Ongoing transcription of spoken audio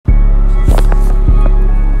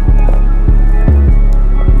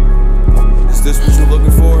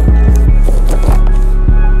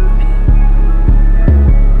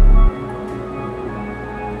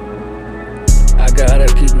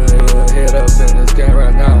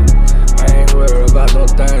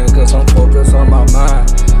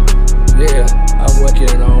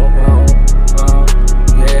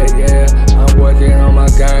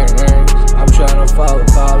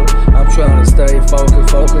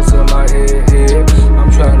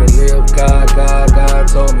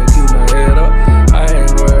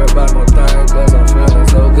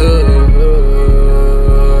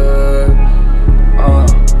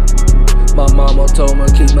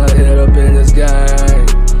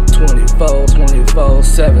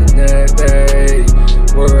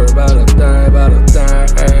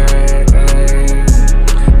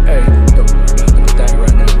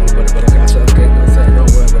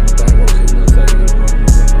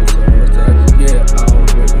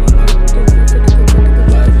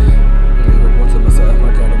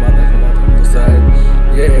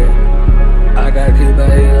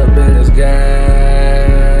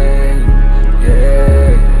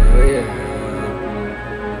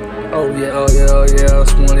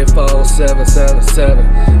house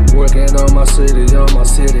 24/7. Working on my city,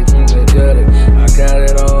 get it. I got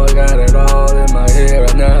it all in my head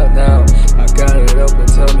right now. I got it up and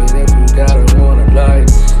tell me if you got it, want it, like.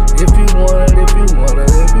 If you want it, if you want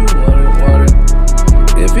it, if you want it, want it.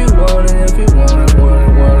 If you want it, if you want it, want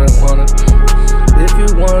it, want it, want it. If you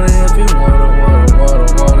want it, if you want it,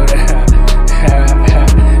 want it.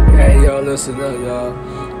 Hey, y'all, listen up, y'all.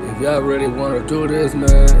 If y'all really want to do this,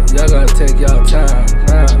 man, y'all gotta take y'all time.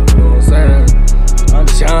 You know what I'm saying? I'm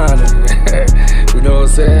shining. You know what I'm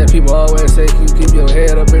saying? People always say, keep your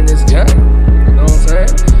head up in this game. You know what I'm saying?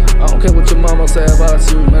 I don't care what your mama say about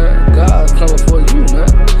you, man. God's coming for you, man.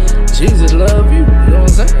 Jesus love you. You know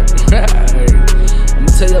what I'm saying? I'm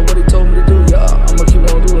gonna tell y'all what he told me to do, y'all. I'm gonna keep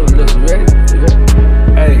on doing this. You ready?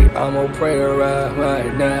 Hey, I'm gonna pray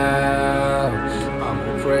right now. I'm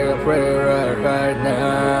gonna pray right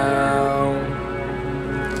now.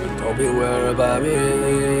 Don't be worried about me.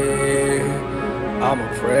 I'ma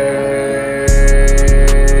pray.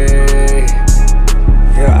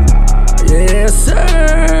 Yeah, yes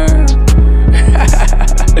sir.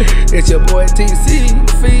 It's your boy TC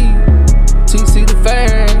the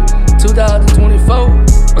Fan, 2000.